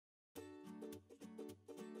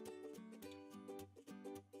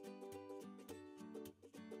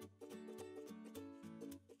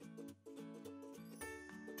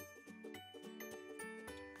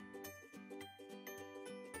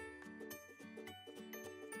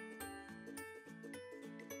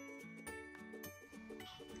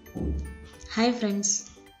Hi friends,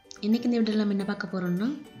 இன்னைக்கு இந்த வீடியோல நம்ம என்ன பார்க்க போறோம்னா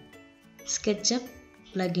Sketchup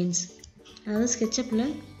plugins. அதாவது Sketchupல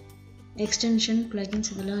எக்ஸ்டென்ஷன் plugins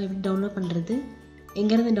இதெல்லாம் எப்படி டவுன்லோட் பண்றது,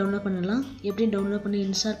 எங்க இருந்து டவுன்லோட் பண்ணலாம், எப்படி டவுன்லோட் பண்ணி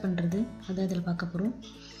இன்ஸ்டால் பண்றது அத இதல பார்க்க போறோம்.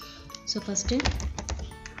 So first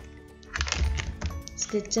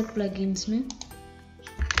Sketchup plugins னு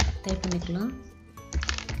டைப் பண்ணிக்கலாம்.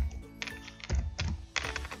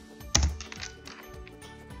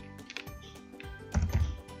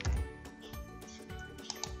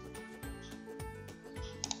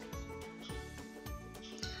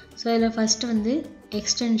 So first வந்து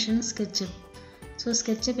extension Sketchup. So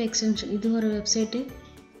Sketchup extension இது ஒரு வெப்சைட்,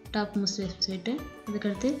 டாப் மோஸ்ட் வெப்சைட். அதுக்கு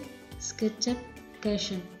அடுத்து Sketchup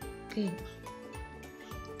cache. Okay.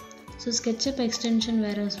 So Sketchup extension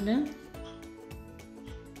warehouse-ல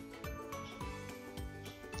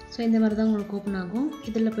இந்த மாதிரி தான் உங்களுக்கு ஓபன் ஆகும்.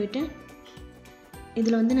 இதல போய்ட்டு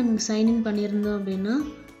இதல வந்து நம்ம சைன் இன் பண்ணியிருந்தோம் அப்படினா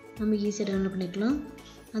நம்ம ஈஸியா டவுன்லோட் பண்ணிக்கலாம்.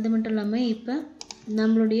 அது மட்டும் இல்லாம இப்போ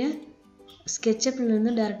நம்மளுடைய Sketchupல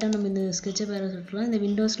இருந்து டைரக்டா நம்ம இந்த Sketchup warehouse எடுக்கலாம். இந்த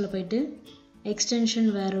விண்டோஸ்ல போய்ட்டு extension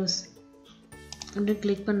warehouse அப்படி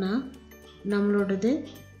கிளிக் பண்ணா நம்மளோடது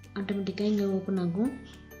ஆட்டோமேட்டிக்கா இங்க ஓபன் ஆகும்.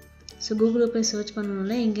 சோ கூகுள்ல போய் சர்ச்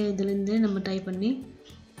பண்ணனும்ல இங்க இதல இருந்து நம்ம டைப் பண்ணி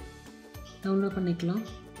டவுன்லோட் பண்ணிக்கலாம்.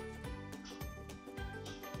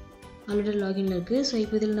 ஆல்ரெடி லாகின்ல இருக்கு. சோ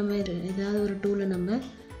இப்போ இதல நம்ம ஏதாவது ஒரு டூலை நம்ம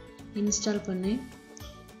இன்ஸ்டால் பண்ணி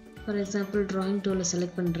ஃபார் எக்ஸாம்பிள் drawing டூலை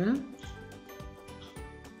செலக்ட் பண்றேன்.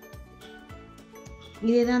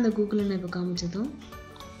 இதே தான் அந்த கூகுள்ல நான் இப்ப காமிச்சதும்.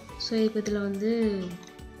 சோ இப்போ இதல வந்து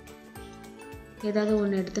ஏதாவது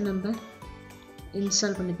ஒன்னு எடுத்து நம்ம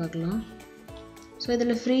இன்ஸ்டால் பண்ணி பார்க்கலாம். சோ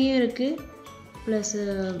இதல ஃப்ரீயும் இருக்கு பிளஸ்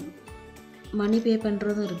மணி பே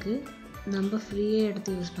பண்றதும் இருக்கு. நம்ம ஃப்ரீயே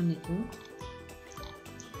எடுத்து யூஸ் பண்ணிக்குவோம்.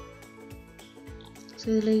 சோ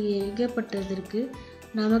இதல ஏகப்பட்டது இருக்கு.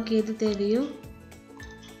 நமக்கு எது தேவையோ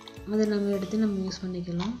அத நம்ம எடுத்து நம்ம யூஸ்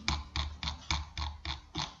பண்ணிக்கலாம்.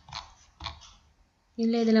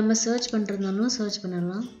 இல்ல இத நம்ம சர்ச் பண்றதுனாலும் சர்ச்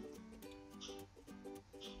பண்ணலாம்.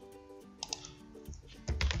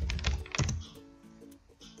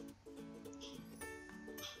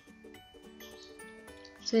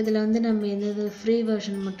 சோ இதல வந்து நம்ம எந்த ஃப்ரீ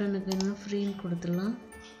வெர்ஷன் மட்டும் எனக்கு வேணும்னா ஃப்ரீன்னு கொடுத்துடலாம்.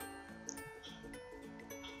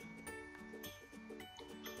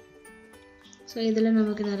 சோ இதல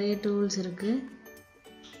நமக்கு நிறைய டூல்ஸ் இருக்கு.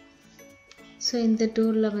 சோ இந்த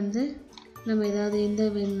டூல்ல வந்து நம்ம ஏதாவது எந்த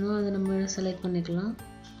வேணுமோ அத நம்ம செலக்ட் பண்ணிக்கலாம்.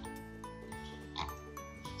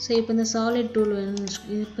 சோ இப்போ இந்த சாலிட் டூல் வேணும்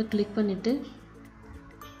இப்ப கிளிக் பண்ணிட்டு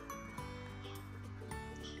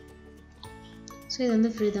சோ இது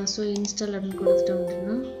வந்து ஃப்ரீ தான். சோ இன்ஸ்டால் அப்படி கொடுத்துட்டோம்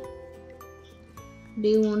அப்படினா do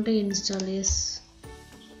you want to install? yes.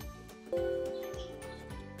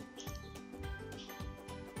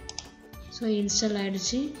 So install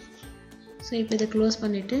ஆயிடுச்சு. சோ இப்போ இத க்ளோஸ்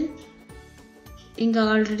பண்ணிட்டு இங்க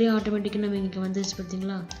ஆல்ரெடி ஆட்டோமேட்டிக்கா நம்ம இங்க வந்துருச்சு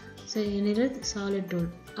பாத்தீங்களா. சோ என்னது சாலிட் டூல்.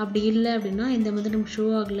 அப்படி இல்ல அப்படினா இந்த மாதிரி நம்ம ஷோ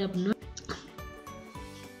ஆகல அப்படினா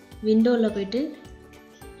விண்டோல போய்ட்டு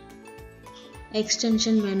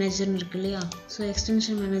எக்ஸ்டென்ஷன் மேனேஜர் இருக்கு இல்லையா. சோ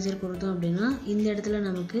எக்ஸ்டென்ஷன் மேனேஜர் கொடுத்தோம் அப்படினா இந்த இடத்துல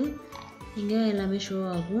நமக்கு இங்க எல்லாமே ஷோ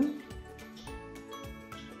ஆகும்.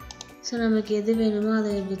 சோ நமக்கு எது வேணுமோ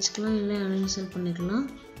அதை வெச்சுக்கலாம் இல்ல அன்இன்ஸ்டால் பண்ணிக்கலாம்.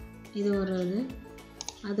 இது ஒரு இது.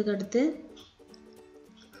 அதுக்கு அடுத்து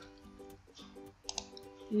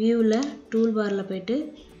வியூல டூல் பார்ல போய்ட்டு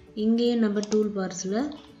இங்கேயே நம்ம டூல் பார்ஸ்ல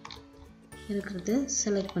இருக்குறது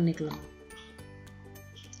செலக்ட் பண்ணிக்கலாம்.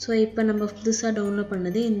 சோ இப்போ நம்ம புதுசா டவுன்லோட்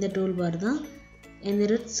பண்ணது இந்த டூல் பார் தான்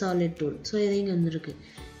எமிரேட் சாலிட் டூல். சோ இது இங்க வந்திருக்கு.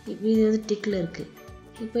 இது வந்து டிக்ல இருக்கு.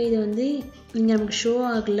 இப்போ இது வந்து இங்க நமக்கு ஷோ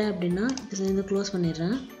ஆகல அப்படினா இத க்ளோஸ்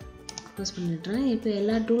பண்ணிடுறேன். இப்போ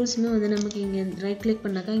எல்லா டூல்ஸ்மே வந்து நமக்கு இங்க ரைட் கிளிக்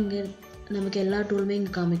பண்ணாக்க இங்க நமக்கு எல்லா டூலுமே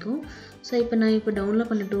இங்க காமிக்கும். சோ இப்போ நான்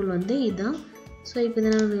டவுன்லோட் பண்ண டூல் வந்து இதான். சோ இப்போ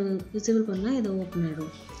இத நான் விசிபிள் பண்ணா இது ஓபன்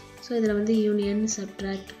ஆயிடும். சோ இதல வந்து union,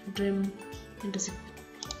 subtract, trim, intersect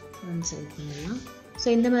select பண்ணலாம். சோ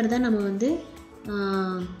இந்த மாதிரி தான் நம்ம வந்து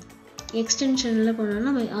எக்ஸ்டென்ஷன்ல போனாலும்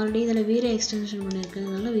நம்ம ஆல்ரெடி இதல வேற எக்ஸ்டென்ஷன்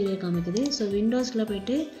பண்ணிருக்கிறதுனால வேற காமிக்குது. சோ விண்டோஸ்ல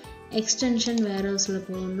போய்ட்டு எக்ஸ்டென்ஷன் வேர்ஹவுஸ்ல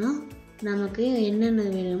போனா நமக்கு என்னென்ன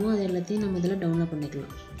வேணுமோ அது எல்லாத்தையும் நம்ம இதல டவுன்லோட்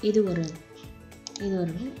பண்ணிக்கலாம். இது ஒரு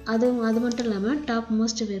அது மட்டும் இல்லாம top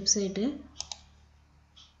most website.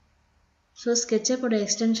 So Sketchup ஓட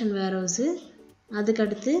எக்ஸ்டென்ஷன் வேர்ஹவுஸ். அதுக்கு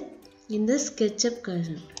அடுத்து இந்த Sketchup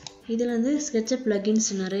cache. இதுல வந்து Sketchup plugins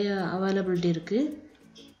நிறைய அவேilability இருக்கு.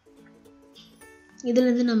 இதுல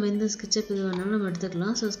இருந்து நம்ம இந்த Sketchup இது வேணாலும் நம்ம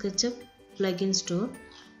எடுத்துக்கலாம். So Sketchup plugin store.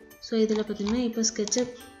 So இதுல பாத்தீங்கன்னா இப்போ Sketchup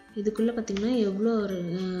இதுக்குள்ள பாத்தீங்கன்னா எவ்வளவு ஒரு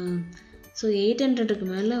சோ 800க்கு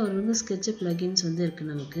மேல ஒரு Sketchup plugins வந்து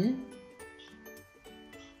இருக்கு நமக்கு.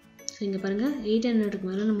 சோ இங்க பாருங்க 800க்கு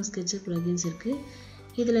மேல நம்ம Sketchup plugins இருக்கு.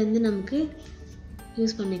 இதிலேருந்து நமக்கு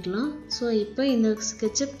யூஸ் பண்ணிக்கலாம். ஸோ இப்போ இந்த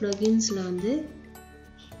ஸ்கெட்சப் ப்ளகின்ஸில் வந்து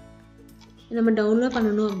நம்ம டவுன்லோட்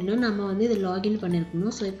பண்ணணும் அப்படின்னா நம்ம வந்து இதை லாகின்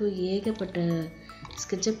பண்ணியிருக்கணும். ஸோ இப்போ ஏகப்பட்ட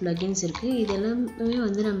ஸ்கெட்சப் ப்ளகின்ஸ் இருக்குது. இதெல்லாமே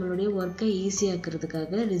வந்து நம்மளுடைய ஒர்க்கை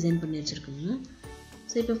ஈஸியாக்கிறதுக்காக டிசைன் பண்ணி வச்சுருக்கோங்க.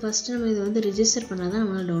 ஸோ இப்போ ஃபஸ்ட்டு நம்ம இதை வந்து ரிஜிஸ்டர் பண்ணால் தான்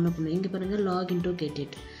நம்மளால் டவுன்லோட் பண்ணணும். இங்கே பாருங்கள் login to get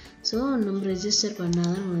it. So நம்ம ரெஜிஸ்டர் பண்ணால்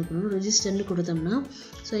தான் நம்ம பண்ணணும். ரெஜிஸ்டர்னு கொடுத்தோம்னா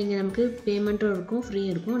ஸோ இங்கே நமக்கு பேமெண்ட்டும் இருக்கும், ஃப்ரீ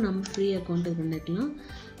இருக்கும். நம்ம ஃப்ரீ அக்கௌண்ட் இது பண்ணிக்கலாம்.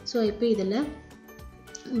 ஸோ இப்போ இதில்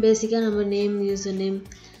பேசிக்காக நம்ம name, user name,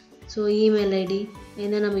 so email ID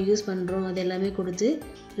என்ன நம்ம யூஸ் பண்ணுறோம் அது எல்லாமே கொடுத்து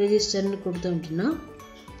ரெஜிஸ்டர்னு கொடுத்தோம் அப்படின்னா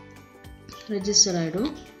ரெஜிஸ்டர்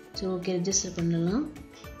ஆகிடும். ஸோ ஓகே, ரெஜிஸ்டர் பண்ணலாம்.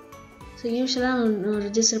 ஸோ யூஸ்வலாக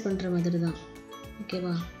ரெஜிஸ்டர் பண்ணுற மாதிரி தான்.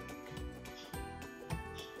 ஓகேவா?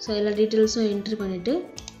 ஸோ எல்லா டீட்டெயில்ஸும் என்ட்ரி பண்ணிவிட்டு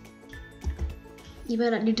இப்போ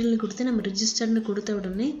டீட்டெயில் கொடுத்து நம்ம ரெஜிஸ்டர்னு கொடுத்த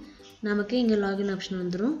உடனே நமக்கு இங்கே லாகின் ஆப்ஷன்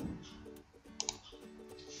வந்துடும்.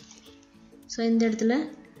 ஸோ இந்த இடத்துல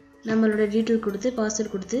நம்மளோட டீட்டெயில் கொடுத்து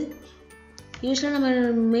பாஸ்வேர்ட் கொடுத்து யூஸ்வலாக நம்ம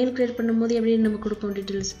மெயில் க்ரியேட் பண்ணும்போது எப்படி நம்ம கொடுப்போம்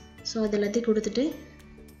டீட்டெயில்ஸ், ஸோ அது எல்லாத்தையும் கொடுத்துட்டு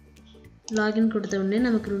லாகின் கொடுத்த உடனே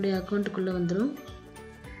நமக்கு நம்மளுடைய அக்கௌண்ட்டுக்குள்ளே வந்துடும்.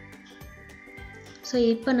 ஸோ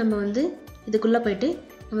இப்போ நம்ம வந்து இதுக்குள்ளே போய்ட்டு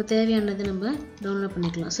நம்ம தேவையானதை நம்ம டவுன்லோட்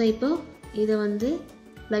பண்ணிக்கலாம். ஸோ இப்போ இதை வந்து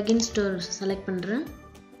ப்ளகின் ஸ்டோர் செலக்ட் பண்ணுறேன்.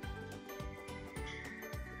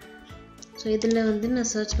 ஸோ இதில் வந்து நான்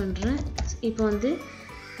சர்ச் பண்ணுறேன். இப்போ வந்து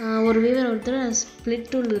ஒரு வியூவர் ஒருத்தர் ஸ்ப்ளிட்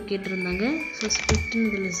டூல் கேட்டிருந்தாங்க. ஸோ ஸ்ப்ளிட்னு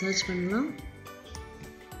இதில் சர்ச் பண்ணலாம்.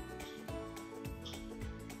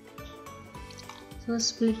 ஸோ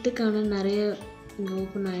ஸ்ப்ளிட்டுக்கான நிறைய இங்கே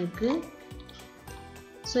ஓப்பன் ஆகிருக்கு.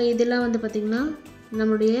 ஸோ இதெல்லாம் வந்து பார்த்திங்கன்னா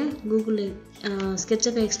நம்மளுடைய கூகுள்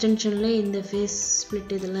ஸ்கெட்சப் எக்ஸ்டென்ஷனில் இந்த ஃபேஸ்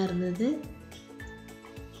ஸ்ப்ளிட் இதெல்லாம் இருந்தது.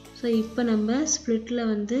 ஸோ இப்போ நம்ம ஸ்ப்ளிட்டில்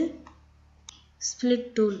வந்து ஸ்ப்ளிட்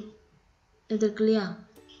டூல் இது இருக்கு இல்லையா,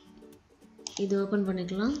 இது ஓப்பன்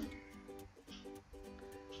பண்ணிக்கலாம்.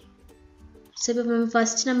 ஸோ இப்போ நம்ம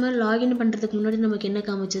ஃபஸ்ட் நம்ம லாகின் பண்ணுறதுக்கு முன்னாடி நமக்கு என்ன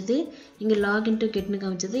காமிச்சது, இங்கே லாகின் டு கெட்னு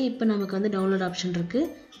காமிச்சது. இப்போ நமக்கு வந்து டவுன்லோட் ஆப்ஷன் இருக்குது.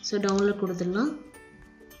 ஸோ டவுன்லோட் கொடுத்துடலாம்.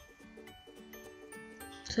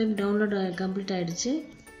 ஸோ இப்போ டவுன்லோட் கம்ப்ளீட் ஆகிடுச்சு.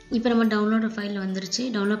 இப்போ நம்ம டவுன்லோட் ஃபைல் வந்துருச்சு,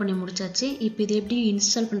 டவுன்லோட் பண்ணி முடிச்சாச்சு. இப்போ இது எப்படி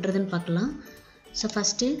இன்ஸ்டால் பண்ணுறதுன்னு பார்க்கலாம். ஸோ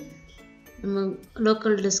ஃபஸ்ட்டு நம்ம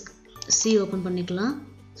லோக்கல் டிஸ்க் சி ஓப்பன் பண்ணிக்கலாம்.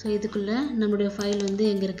 ஸோ இதுக்குள்ளே நம்மளுடைய ஃபைல் வந்து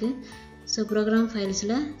எங்கே இருக்குது, ஸோ ப்ரோக்ராம்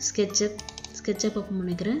ஃபைல்ஸில் ஸ்கெட்சப் ஓப்பன்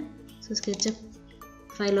பண்ணிக்கிறேன். ஸோ ஸ்கெட்சப்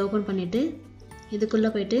ஃபைல் ஓப்பன் பண்ணிவிட்டு இதுக்குள்ளே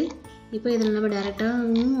போய்ட்டு இப்போ இதில் நம்ம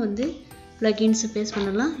டேரெக்டாகவும் வந்து ப்ளகின்ஸை பேஸ்ட்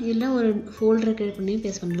பண்ணலாம், இல்லை ஒரு ஃபோல்டரை க்ரியேட் பண்ணி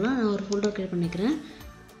பேஸ்ட் பண்ணலாம். நான் ஒரு ஃபோல்டர் க்ரியேட் பண்ணிக்கிறேன்.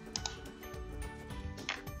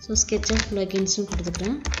 ஸோ ஸ்கெட்சப் ப்ளகின்ஸ்னு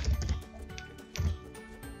கொடுத்துக்கிறேன்.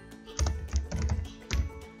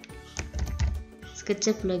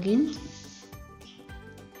 ஸ்கெட்சப் ப்ளகின்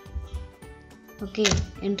ஓகே,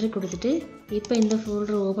 என்ட்ரி கொடுத்துட்டு இப்போ இந்த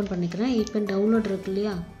ஃபோல்டரை ஓப்பன் பண்ணிக்கிறேன். இப்போ டவுன்லோட் இருக்கு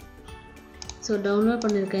இல்லையா, ஸோ டவுன்லோட்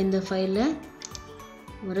பண்ணியிருக்க இந்த ஃபைலை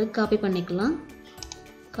ஒரு காப்பி பண்ணிக்கலாம்.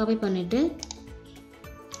 காப்பி பண்ணிவிட்டு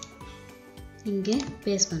இங்கே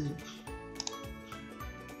பேஸ்ட் பண்ணு,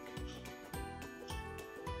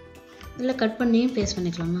 இல்லை கட் பண்ணியும் பேஸ்ட்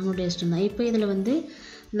பண்ணிக்கலாம், நம்மளுடைய இஷ்டம் தான். இப்போ இதில் வந்து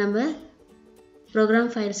நம்ம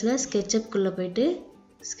ப்ரோக்ராம் ஃபைல்ஸில் ஸ்கெட்சப்குள்ளே போய்ட்டு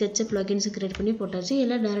ஸ்கெட்சப் ப்ளகின்ஸு க்ரியேட் பண்ணி போட்டாச்சு,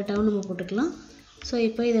 இல்லை டேரெக்டாகவும் நம்ம போட்டுக்கலாம். ஸோ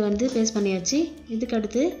இப்போ இதை வந்து பேஸ்ட் பண்ணியாச்சு. இதுக்கு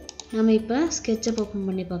அடுத்து நம்ம இப்போ ஸ்கெட்சப் ஓப்பன்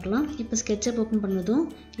பண்ணி பார்க்கலாம். இப்போ ஸ்கெட்சப் ஓப்பன் பண்ணதும்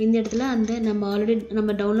இந்த இடத்துல அந்த நம்ம ஆல்ரெடி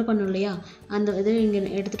நம்ம டவுன்லோட் பண்ணோம் இல்லையா, அந்த இதை இங்கே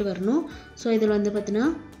எடுத்துகிட்டு வரணும். ஸோ இதில் வந்து பார்த்தீங்கன்னா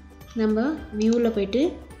நம்ம வியூவில் போய்ட்டு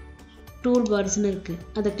டூல் பார்ஸ்னு இருக்குது,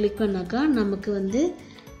 அதை கிளிக் பண்ணாக்கா நமக்கு வந்து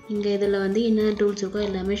இங்கே இதில் வந்து என்னென்ன டூல்ஸ் இருக்கோ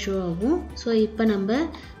எல்லாமே ஷோ ஆகும். ஸோ இப்போ நான்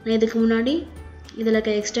இதுக்கு முன்னாடி இதில்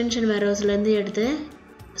இருக்க எக்ஸ்டென்ஷன் வேர்ஹவுஸ்லேருந்து எடுத்த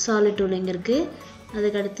சாலிட் டூல் இங்கே இருக்குது.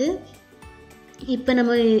 அதுக்கடுத்து இப்போ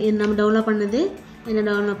நம்ம டவுன்லோட் பண்ணது என்ன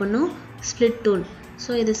டவுன்லோட் பண்ணோம், ஸ்ப்ளிட் டூல்.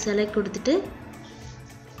 ஸோ இது செலக்ட் கொடுத்துட்டு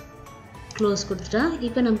க்ளோஸ் கொடுத்துட்டா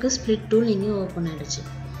இப்போ நமக்கு ஸ்ப்ளிட் டூல் இங்கே ஓப்பன் ஆகிடுச்சு.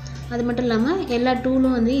 அது மட்டும் இல்லாமல் எல்லா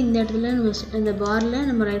டூலும் வந்து இந்த இடத்துல நம்ம இந்த பாரில்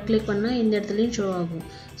நம்ம ரைட் கிளிக் பண்ணால் இந்த இடத்துலையும் ஷோ ஆகும்.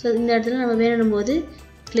 ஸோ இந்த இடத்துல நம்ம வேணும் போது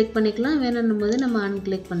கிளிக் பண்ணிக்கலாம், வேணும் போது நம்ம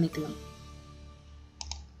அன்கிளிக் பண்ணிக்கலாம்.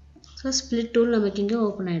 ஸோ ஸ்ப்ளிட் டூல் நமக்கு இங்கே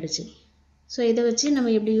ஓப்பன் ஆகிடுச்சு. ஸோ இதை வச்சு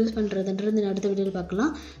நம்ம எப்படி யூஸ் பண்ணுறதுன்றது அடுத்த வீடியோவில் பார்க்கலாம்.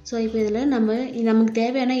 ஸோ இப்போ இதில் நமக்கு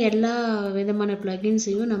தேவையான எல்லா விதமான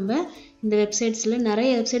ப்ளகின்ஸையும் நம்ம இந்த வெப்சைட்ஸில் நிறைய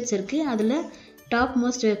வெப்சைட்ஸ் இருக்குது. அதில் டாப்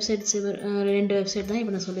மோஸ்ட் வெப்சைட்ஸ் 2 வெப்சைட் தான்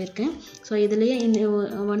இப்போ நான் சொல்லியிருக்கேன். ஸோ இதுலேயே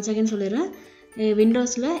ஒன் செகண்ட் சொல்லிடுறேன்.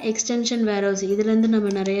 விண்டோஸில் எக்ஸ்டென்ஷன் வேர்ஹவுஸ் இதுலேருந்து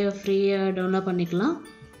நம்ம நிறைய ஃப்ரீயாக டவுன்லோட் பண்ணிக்கலாம்.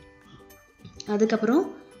 அதுக்கப்புறம்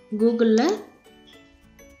கூகுளில்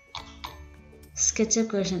Sketchup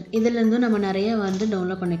வெர்ஷன் இதிலேருந்து நம்ம நிறைய வந்து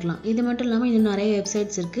டவுன்லோட் பண்ணிக்கலாம். இது மட்டும் இல்லாமல் இன்னும் நிறைய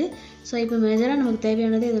வெப்சைட்ஸ் இருக்குது. ஸோ இப்போ மேஜராக நமக்கு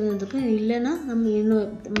தேவையானது இதில் இருக்குது. இல்லைன்னா நம்ம இன்னும்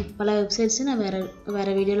பல வெப்சைட்ஸு நான்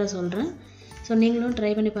வேறு வீடியோவில் சொல்கிறேன். ஸோ நீங்களும்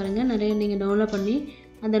ட்ரை பண்ணி பாருங்கள். நிறைய நீங்கள் டவுன்லோட் பண்ணி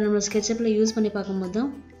அதை நம்ம ஸ்கெட்சப்பில் யூஸ் பண்ணி பார்க்கும்போது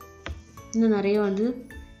தான் இன்னும் நிறைய வந்து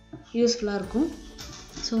யூஸ்ஃபுல்லாக இருக்கும்.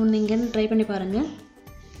 ஸோ நீங்கள் ட்ரை பண்ணி பாருங்கள்.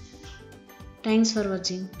 தேங்க்ஸ் ஃபார்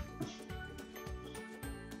வாட்சிங்.